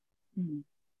Mm.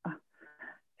 Uh,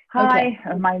 Okay.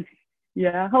 Hi,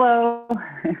 hello.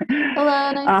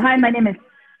 Hello, nice to Hi, meet my name is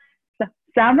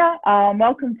Samra.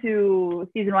 Welcome to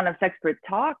season one of Sexpert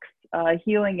Talks,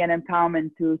 Healing and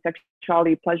Empowerment through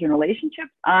Sexuality, Pleasure, and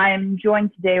Relationships. I'm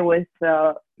joined today with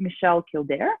Michelle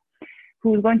Kildare,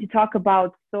 who's going to talk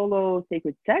about solo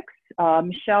sacred sex.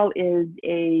 Michelle is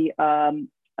a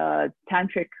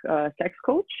tantric sex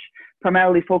coach,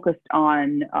 primarily focused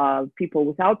on people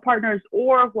without partners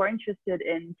or who are interested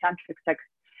in tantric sex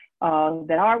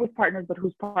that are with partners, but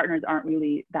whose partners aren't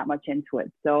really that much into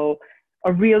it. So,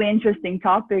 a really interesting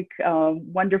topic.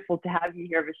 Wonderful to have you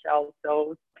here, Michelle.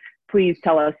 So, please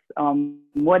tell us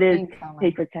what is Thanks so much.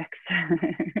 sacred sex?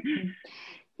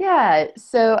 Yeah,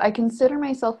 so I consider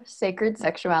myself a sacred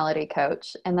sexuality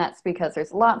coach, and that's because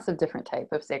there's lots of different type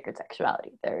of sacred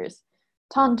sexuality. There's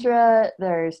Tantra,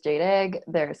 there's Jade Egg,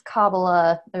 there's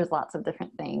Kabbalah, there's lots of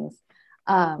different things.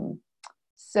 Um,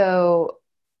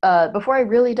 Before I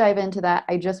really dive into that,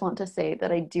 I just want to say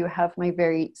that I do have my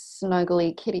very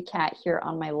snuggly kitty cat here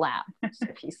on my lap. So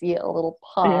if you see a little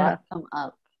paw Yeah. come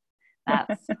up,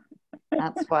 that's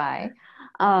that's why.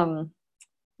 Um,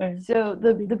 so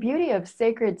the beauty of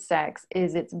sacred sex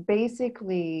is it's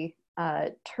basically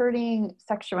turning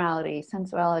sexuality,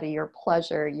 sensuality, your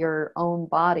pleasure, your own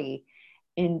body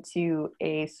into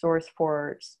a source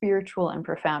for spiritual and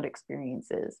profound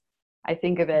experiences. I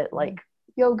think of it like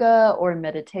yoga or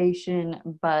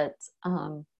meditation, but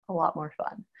a lot more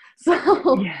fun.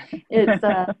 So Yeah. it's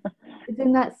it's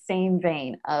in that same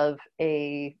vein of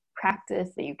a practice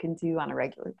that you can do on a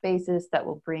regular basis that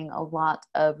will bring a lot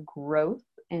of growth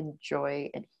and joy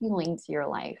and healing to your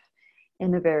life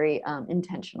in a very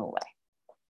intentional way.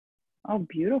 Oh,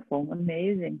 beautiful,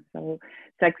 amazing. So,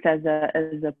 sex as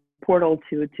a portal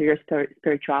to your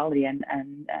spirituality and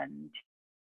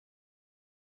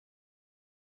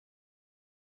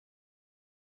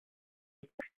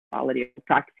quality of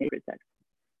practicing sex.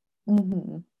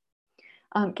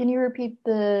 Mm-hmm. Can you repeat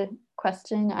the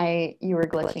question? You were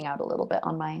glitching out a little bit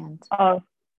on my end. Oh,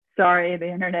 sorry, the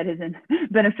internet isn't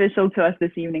beneficial to us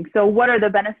this evening. So, what are the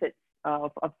benefits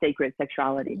of sacred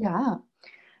sexuality? Yeah.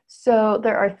 So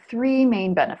there are three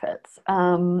main benefits.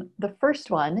 The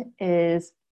first one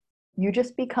is you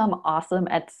just become awesome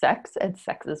at sex, and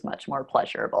sex is much more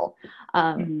pleasurable.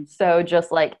 Mm-hmm. So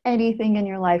just like anything in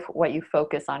your life, what you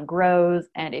focus on grows.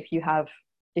 And if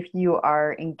you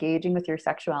are engaging with your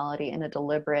sexuality in a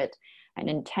deliberate and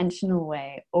intentional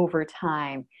way over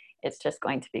time, it's just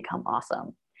going to become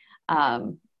awesome.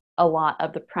 Um, a lot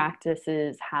of the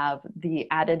practices have the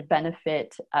added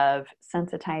benefit of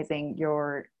sensitizing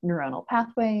your neuronal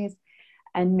pathways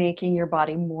and making your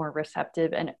body more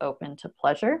receptive and open to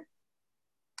pleasure.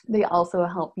 They also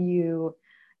help you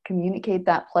communicate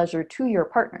that pleasure to your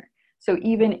partner. So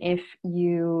even if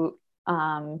you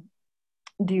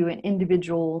do an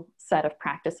individual set of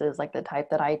practices like the type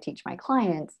that I teach my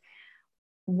clients,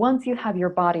 once you have your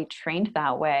body trained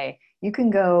that way, you can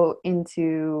go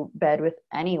into bed with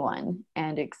anyone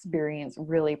and experience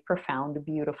really profound,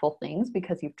 beautiful things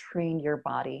because you've trained your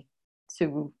body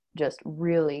to just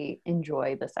really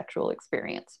enjoy the sexual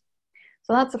experience.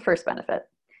 So that's the first benefit.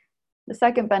 The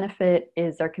second benefit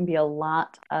is there can be a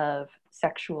lot of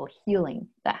sexual healing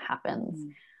that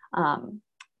happens. Um,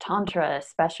 Tantra,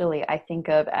 especially, I think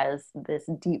of as this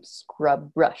deep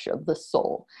scrub brush of the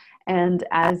soul. And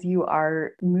as you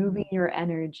are moving your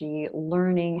energy,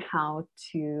 learning how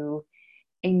to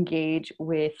engage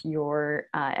with your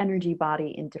energy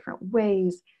body in different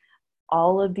ways,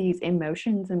 all of these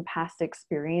emotions and past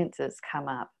experiences come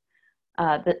up.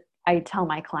 That I tell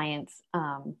my clients,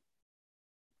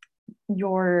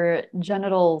 your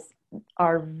genitals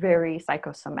are very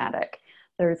psychosomatic.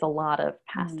 There's a lot of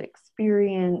past Mm-hmm.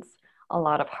 experience, a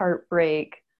lot of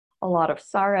heartbreak, a lot of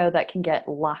sorrow that can get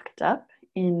locked up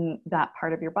in that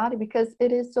part of your body because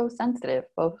it is so sensitive,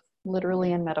 both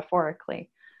literally and metaphorically.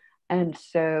 And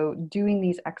so, doing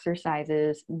these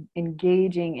exercises,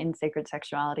 engaging in sacred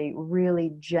sexuality,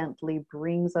 really gently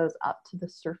brings those up to the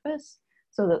surface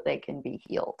so that they can be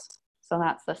healed. So,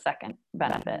 that's the second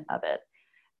benefit of it.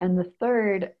 And the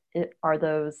third are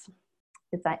those,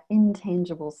 it's that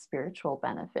intangible spiritual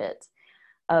benefit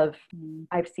of,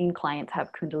 I've seen clients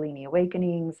have Kundalini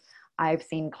awakenings. I've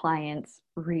seen clients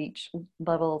reach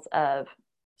levels of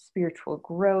spiritual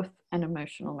growth and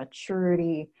emotional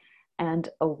maturity and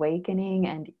awakening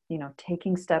and,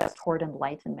 taking steps toward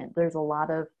enlightenment. There's a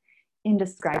lot of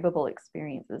indescribable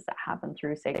experiences that happen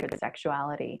through sacred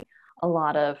sexuality. A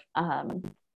lot of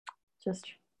just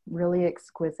really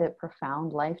exquisite,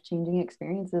 profound, life changing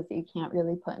experiences that you can't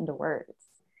really put into words.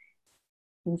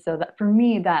 And so that for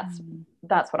me, that's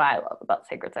what I love about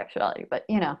sacred sexuality. But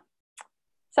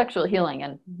sexual healing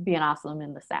and being awesome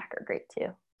in the sack are great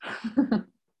too.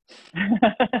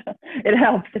 It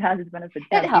helps. It has its benefits.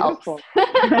 It helps. Beautiful.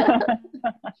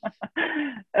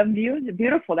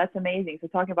 Beautiful. That's amazing. So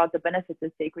talking about the benefits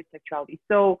of sacred sexuality.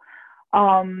 So,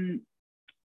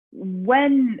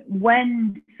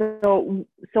 when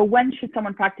should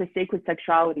someone practice sacred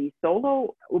sexuality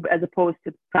solo as opposed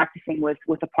to practicing with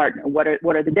a partner? What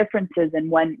are the differences,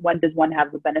 and when does one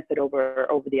have the benefit over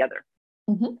the other?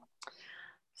 Mm-hmm.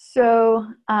 So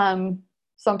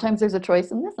sometimes there's a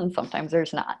choice in this and sometimes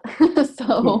there's not.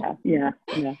 So yeah.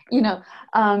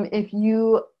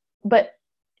 But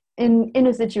in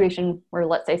a situation where,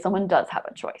 let's say, someone does have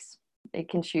a choice, they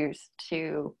can choose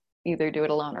to either do it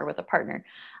alone or with a partner.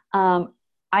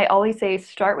 I always say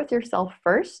start with yourself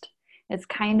first. It's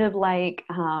kind of like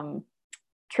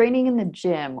training in the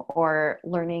gym or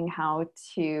learning how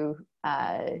to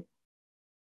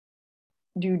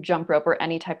do jump rope or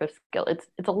any type of skill.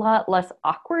 It's a lot less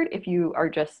awkward if you are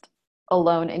just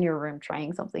alone in your room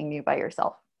trying something new by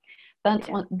yourself.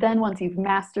 Then once you've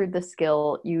mastered the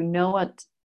skill, you know what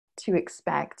to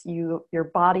expect. Your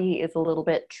body is a little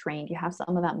bit trained. You have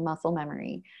some of that muscle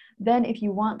memory. Then if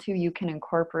you want to, you can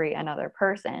incorporate another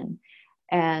person,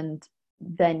 and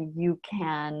then you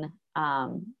can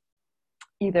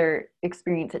either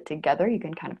experience it together. You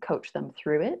can kind of coach them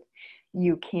through it.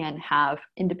 You can have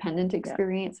independent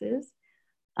experiences.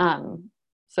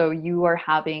 So you are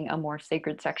having a more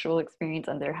sacred sexual experience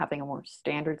and they're having a more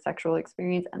standard sexual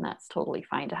experience, and that's totally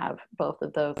fine to have both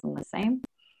of those in the same.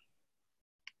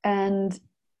 And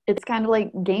it's kind of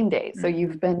like game day. So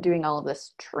you've been doing all of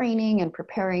this training and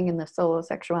preparing in the solo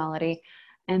sexuality,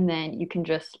 and then you can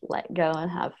just let go and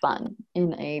have fun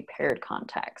in a paired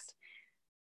context.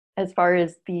 As far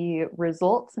as the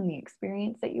results and the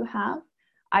experience that you have,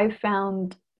 I've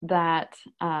found that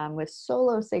with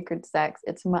solo sacred sex,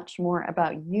 it's much more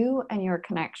about you and your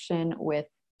connection with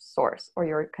source or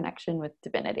your connection with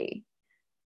divinity.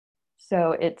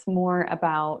 So it's more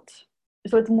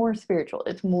spiritual.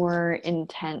 It's more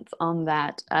intense on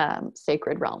that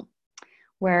sacred realm.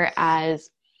 Whereas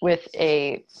with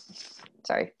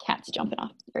cat's jumping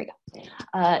off. There you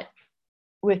go.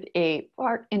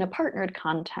 In a partnered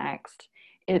context,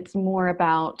 it's more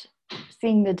about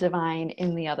seeing the divine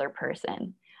in the other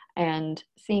person and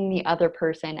seeing the other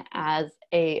person as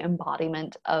a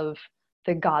embodiment of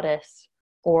the goddess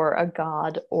or a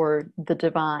god or the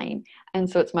divine. And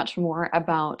so it's much more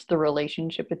about the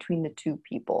relationship between the two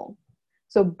people.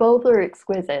 So both are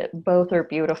exquisite, both are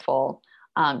beautiful,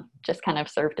 just kind of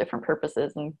serve different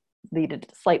purposes and lead to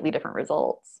slightly different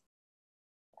results.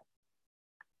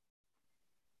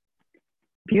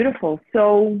 Beautiful.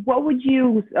 So what would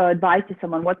you advise to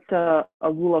someone? What's a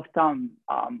rule of thumb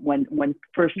when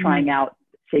first trying out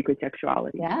sacred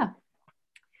sexuality? Yeah.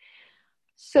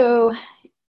 So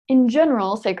in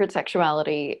general, sacred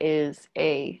sexuality is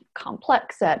a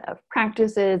complex set of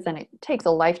practices and it takes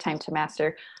a lifetime to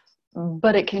master,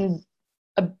 but a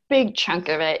big chunk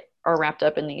of it are wrapped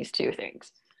up in these two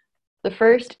things. The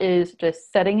first is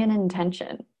just setting an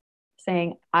intention,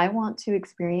 saying, I want to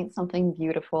experience something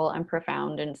beautiful and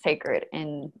profound and sacred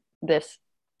in this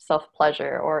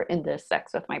self-pleasure or in this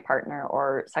sex with my partner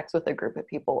or sex with a group of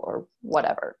people or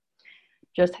whatever.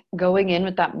 Just going in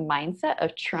with that mindset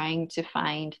of trying to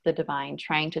find the divine,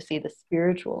 trying to see the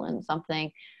spiritual in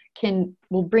something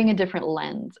will bring a different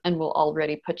lens and will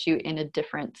already put you in a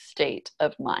different state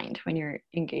of mind when you're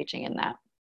engaging in that.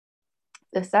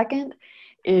 The second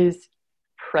is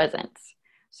presence.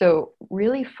 So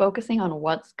really focusing on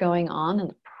what's going on in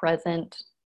the present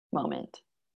moment.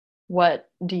 What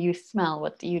do you smell?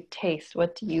 What do you taste?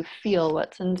 What do you feel?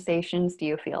 What sensations do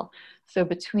you feel? So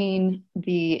between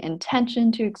the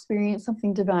intention to experience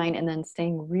something divine and then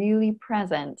staying really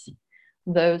present,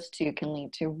 those two can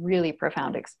lead to really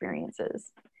profound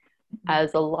experiences.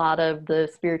 As a lot of the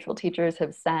spiritual teachers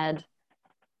have said,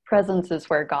 presence is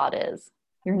where God is.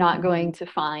 You're not going to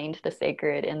find the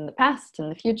sacred in the past, in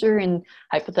the future, in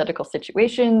hypothetical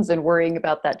situations and worrying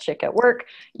about that chick at work.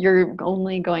 You're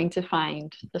only going to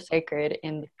find the sacred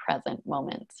in the present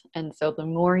moment. And so the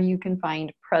more you can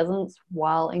find presence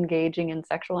while engaging in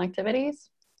sexual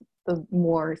activities, the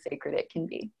more sacred it can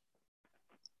be.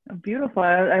 Beautiful.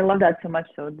 I love that so much.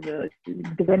 So the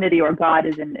divinity or God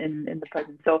is in the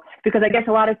present. So because I guess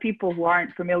a lot of people who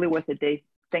aren't familiar with it, they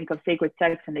think of sacred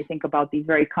sex and they think about these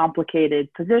very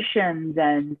complicated positions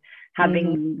and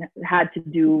having had to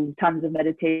do tons of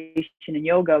meditation and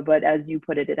yoga. But as you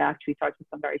put it, it actually starts with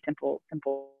some very simple.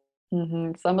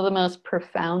 Some of the most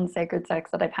profound sacred sex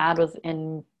that I've had was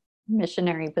in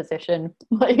missionary position.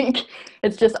 Like,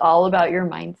 it's just all about your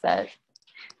mindset.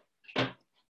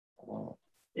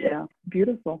 Yeah,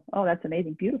 beautiful. Oh, that's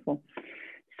amazing. Beautiful.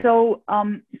 So,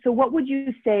 so what would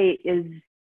you say is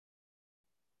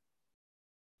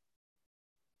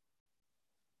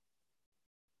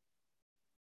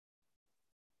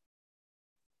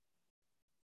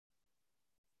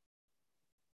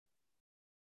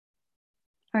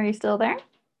Are you still there?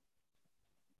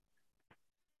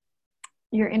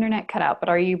 Your internet cut out, but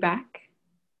are you back?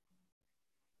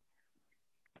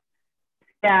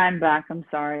 Yeah, I'm back. I'm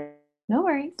sorry. No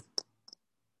worries.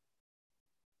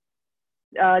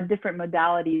 Different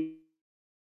modalities,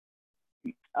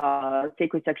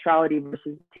 sacred sexuality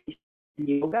versus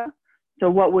yoga. So,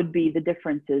 what would be the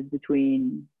differences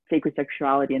between sacred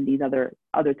sexuality and these other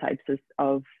types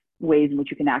of ways in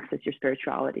which you can access your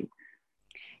spirituality?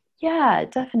 Yeah,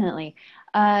 definitely.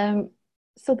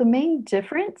 So the main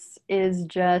difference is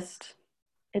just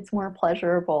it's more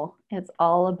pleasurable. It's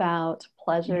all about Yeah.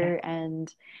 pleasure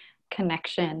and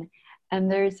connection.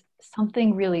 And there's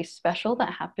something really special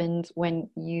that happens when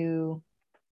you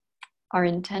are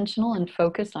intentional and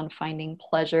focused on finding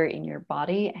pleasure in your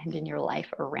body and in your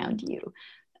life around you.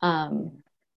 Um,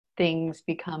 Things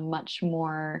become much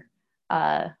more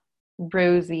uh,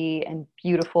 rosy and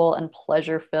beautiful and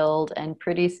pleasure filled. And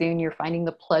pretty soon you're finding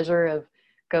the pleasure of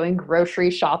going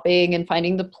grocery shopping and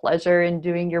finding the pleasure in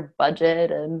doing your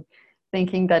budget and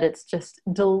thinking that it's just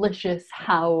delicious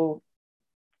how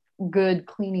good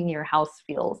cleaning your house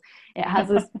feels. It has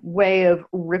this way of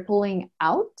rippling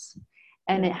out,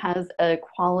 and it has a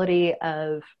quality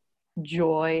of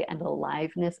joy and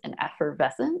aliveness and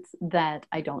effervescence that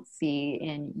I don't see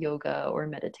in yoga or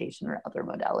meditation or other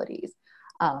modalities.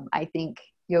 I think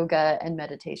yoga and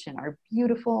meditation are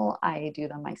beautiful. I do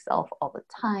them myself all the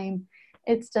time.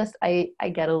 It's just I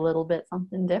get a little bit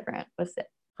something different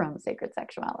from sacred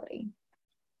sexuality.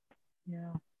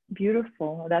 Yeah,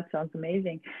 beautiful. That sounds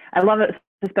amazing. I love it,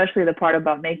 especially the part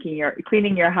about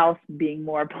cleaning your house being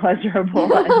more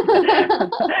pleasurable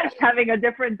and having a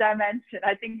different dimension.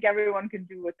 I think everyone can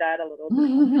do with that a little bit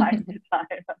from time to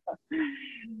time.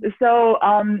 So,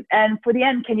 and for the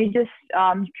end, can you just,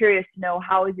 curious to know,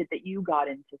 how is it that you got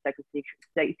into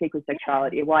sacred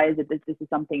sexuality? Why is it that this is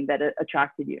something that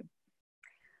attracted you?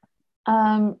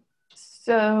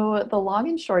 So the long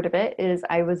and short of it is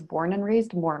I was born and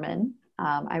raised Mormon.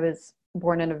 I was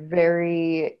born in a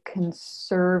very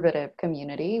conservative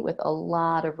community with a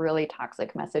lot of really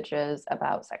toxic messages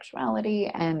about sexuality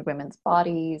and women's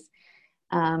bodies,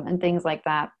 and things like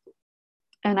that.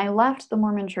 And I left the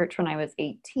Mormon church when I was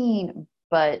 18,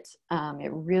 but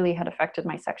it really had affected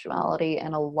my sexuality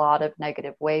in a lot of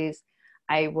negative ways.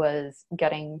 I was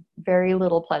getting very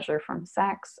little pleasure from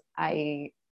sex.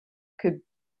 I could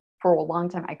For a long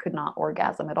time I could not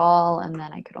orgasm at all, and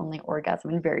then I could only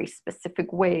orgasm in very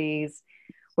specific ways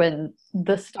when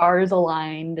the stars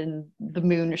aligned and the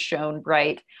moon shone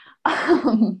bright.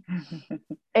 And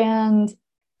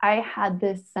I had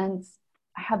this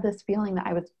feeling that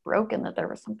I was broken, that there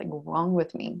was something wrong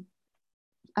with me.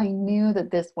 I knew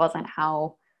that this wasn't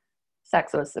how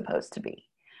sex was supposed to be.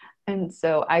 And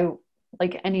so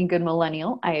like any good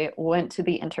millennial, I went to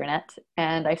the internet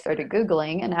and I started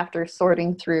Googling. And after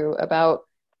sorting through about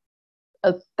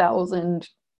 1,000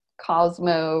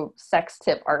 Cosmo sex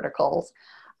tip articles,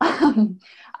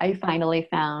 I finally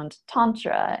found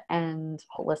Tantra and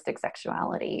holistic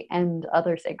sexuality and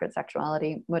other sacred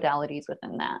sexuality modalities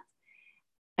within that.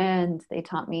 And they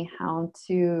taught me how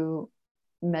to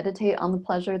meditate on the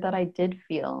pleasure that I did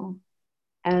feel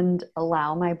and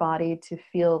allow my body to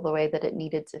feel the way that it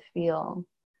needed to feel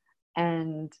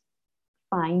and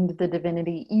find the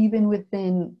divinity even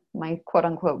within my quote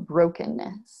unquote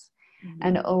brokenness. Mm-hmm.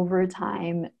 And over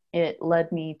time, it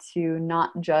led me to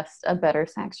not just a better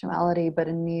sexuality, but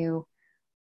a new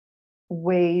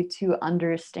way to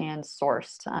understand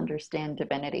source, to understand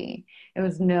divinity. It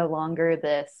was no longer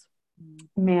this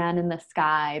man in the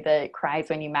sky that cries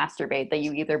when you masturbate that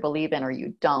you either believe in or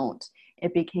you don't.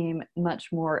 It became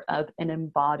much more of an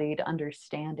embodied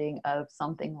understanding of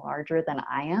something larger than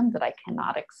I am that I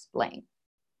cannot explain.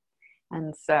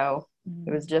 And so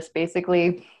it was just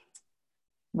basically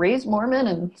raised Mormon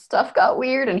and stuff got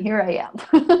weird and here I am.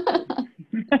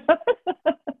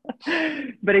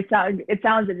 But it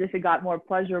sounds as if it got more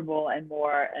pleasurable and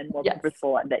more yes.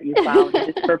 purposeful, and that you found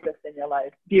this purpose in your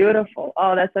life. Beautiful.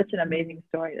 Oh, that's such an amazing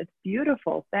story. That's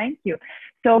beautiful. Thank you.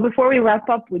 So before we wrap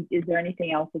up, is there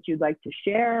anything else that you'd like to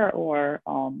share, or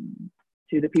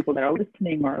to the people that are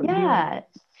listening or viewing?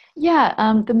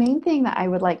 The main thing that I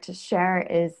would like to share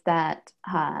is that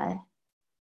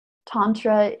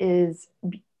Tantra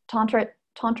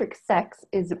tantric sex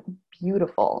is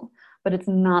beautiful, but it's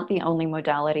not the only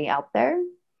modality out there.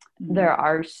 Mm-hmm. There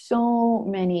are so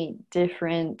many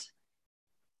different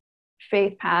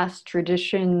faith paths,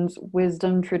 traditions,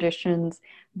 wisdom traditions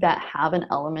that have an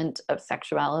element of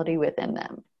sexuality within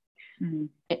them. Mm-hmm.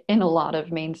 In a lot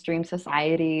of mainstream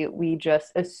society, we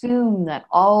just assume that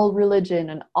all religion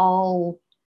and all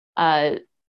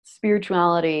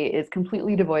spirituality is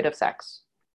completely devoid of sex.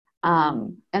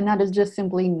 And that is just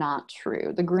simply not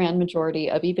true. The grand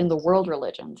majority of even the world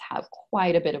religions have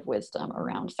quite a bit of wisdom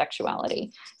around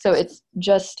sexuality. So it's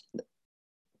just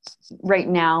right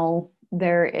now,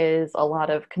 there is a lot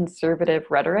of conservative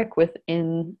rhetoric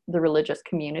within the religious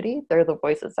community. They're the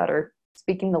voices that are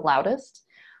speaking the loudest,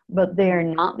 but they're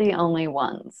not the only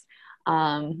ones.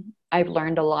 I've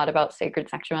learned a lot about sacred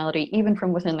sexuality, even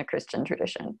from within the Christian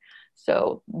tradition.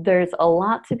 So there's a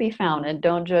lot to be found, and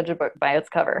don't judge a book by its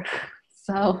cover.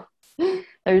 So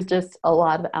there's just a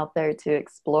lot out there to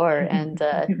explore, and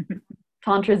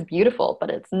Tantra is beautiful, but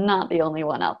it's not the only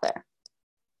one out there.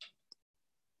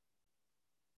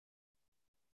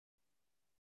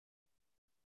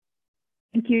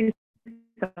 Thank you.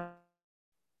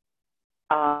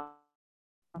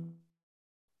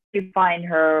 You find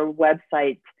her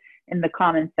website in the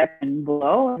comment section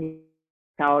below.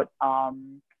 Out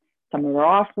some of her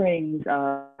offerings.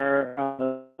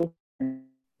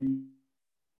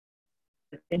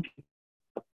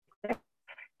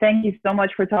 Thank you so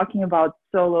much for talking about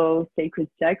solo sacred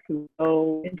sex. It was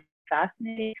so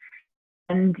fascinating.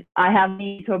 And I have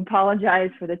need to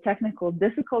apologize for the technical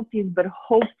difficulties, but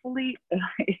hopefully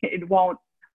it won't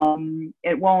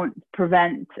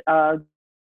prevent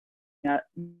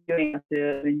doing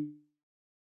the.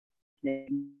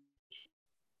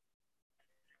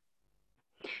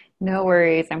 No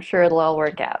worries. I'm sure it'll all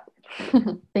work out.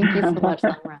 Thank you so much,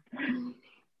 Lamra.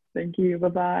 Thank you.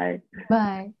 Bye-bye.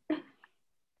 Bye.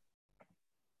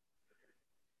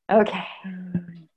 Okay.